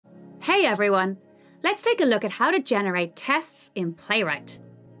Hey everyone! Let's take a look at how to generate tests in Playwright.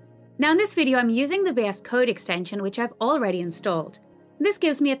 Now in this video I'm using the VS Code extension which I've already installed. This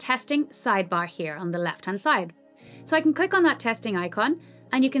gives me a testing sidebar here on the left hand side. So I can click on that testing icon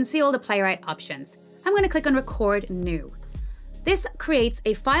and you can see all the Playwright options. I'm going to click on Record New. This creates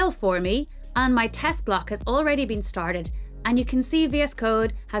a file for me and my test block has already been started, and you can see VS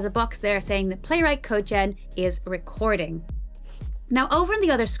Code has a box there saying that Playwright Code Gen is recording. Now over on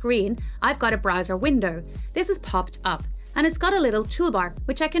the other screen, I've got a browser window. This is popped up and it's got a little toolbar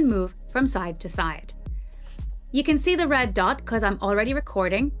which I can move from side to side. You can see the red dot because I'm already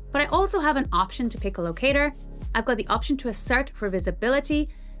recording, but I also have an option to pick a locator. I've got the option to assert for visibility,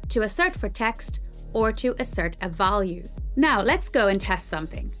 to assert for text, or to assert a value. Now let's go and test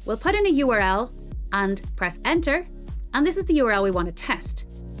something. We'll put in a URL and press enter, and this is the URL we want to test.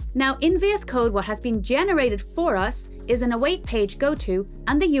 Now in VS Code, what has been generated for us is an await page go to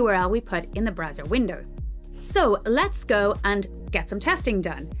and the URL we put in the browser window. So let's go and get some testing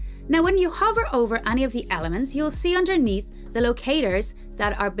done. Now when you hover over any of the elements, you'll see underneath the locators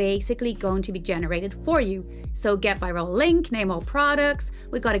that are basically going to be generated for you. So get by role link, name all products,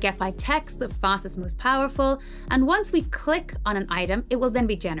 we've got a get by text, the fastest, most powerful, and once we click on an item, it will then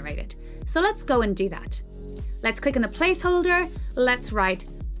be generated. So let's go and do that. Let's click on the placeholder, let's write,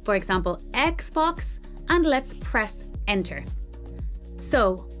 for example, Xbox, and let's press enter.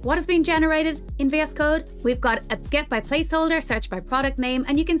 So what has been generated in VS Code? We've got a get by placeholder, search by product name,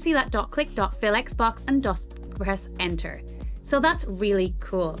 and you can see that .click, .fill Xbox, and press enter. So that's really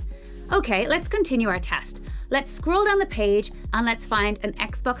cool. Okay, let's continue our test. Let's scroll down the page and let's find an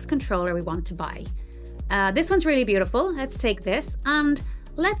Xbox controller we want to buy. This one's really beautiful. Let's take this and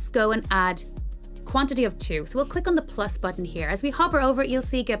let's go and add quantity of 2. So we'll click on the plus button here. As we hover over it, you'll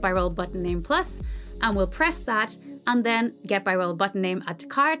see get by role button name plus, and we'll press that and then get by role button name add to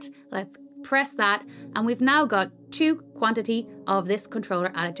cart. Let's press that and we've now got 2 quantity of this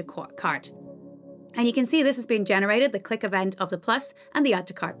controller added to cart. And you can see this has been generated, the click event of the plus and the add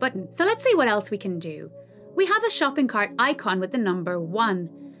to cart button. So let's see what else we can do. We have a shopping cart icon with the number 1.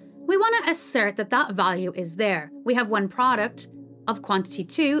 We want to assert that that value is there. We have one product of quantity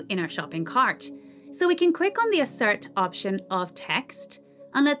 2 in our shopping cart. So we can click on the assert option of text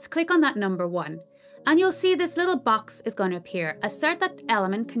and let's click on that number 1. And you'll see this little box is going to appear. Assert that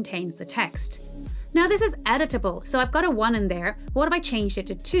element contains the text. Now this is editable, so I've got a 1 in there. What if I changed it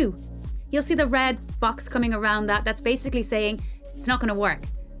to 2? You'll see the red box coming around that. That's basically saying it's not going to work,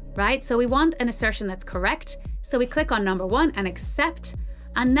 right? So we want an assertion that's correct. So we click on number 1 and accept.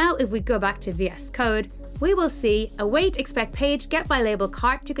 And now if we go back to VS Code, we will see await expect page get by label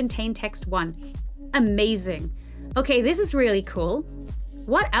cart to contain text 1. Amazing. Okay, this is really cool.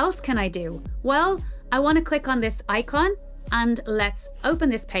 What else can I do? Well, I want to click on this icon and let's open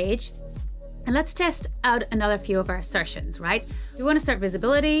this page and let's test out another few of our assertions, right? Do we want to assert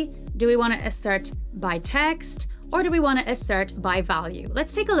visibility? Do we want to assert by text? Or do we want to assert by value?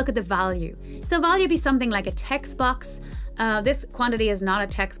 Let's take a look at the value. So value be something like a text box. This quantity is not a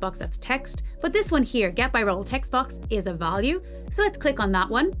text box, that's text. But this one here, get by role text box, is a value. So let's click on that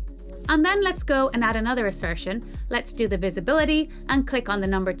one. And then let's go and add another assertion. Let's do the visibility and click on the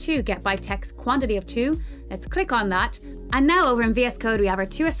number 2, get by text quantity of 2. Let's click on that. And now over in VS Code, we have our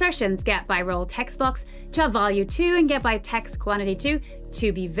 2 assertions, get by role text box to have value 2 and get by text quantity 2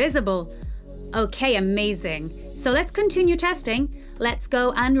 to be visible. Okay, amazing. So let's continue testing. Let's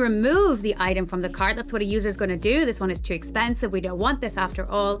go and remove the item from the cart. That's what a user is going to do. This one is too expensive. We don't want this after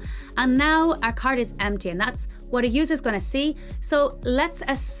all. And now our cart is empty and that's what a user is going to see. So let's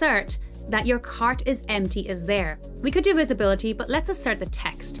assert that your cart is empty is there. We could do visibility, but let's assert the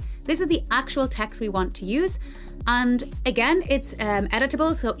text. This is the actual text we want to use. And again, it's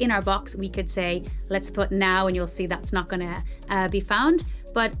editable. So in our box, we could say, let's put now, and you'll see that's not going to be found.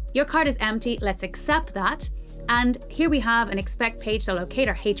 But your cart is empty. Let's accept that. And here we have an expect page to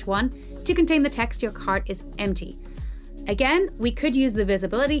locator H1 to contain the text your cart is empty. Again, we could use the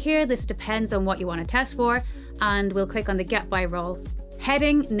visibility here. This depends on what you want to test for. And we'll click on the get by role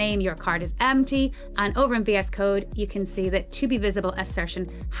heading, name your cart is empty. And over in VS Code, you can see that to be visible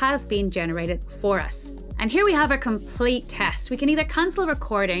assertion has been generated for us. And here we have our complete test. We can either cancel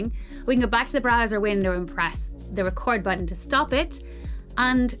recording, we can go back to the browser window and press the record button to stop it.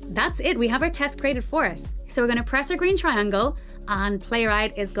 And that's it, we have our test created for us. So we're going to press our green triangle and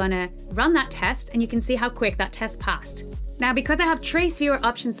Playwright is going to run that test and you can see how quick that test passed. Now because I have trace viewer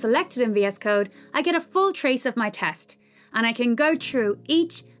options selected in VS Code, I get a full trace of my test and I can go through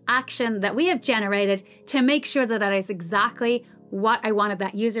each action that we have generated to make sure that that is exactly what I wanted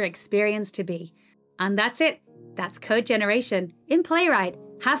that user experience to be. And that's it, that's code generation in Playwright.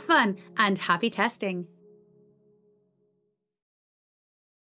 Have fun and happy testing!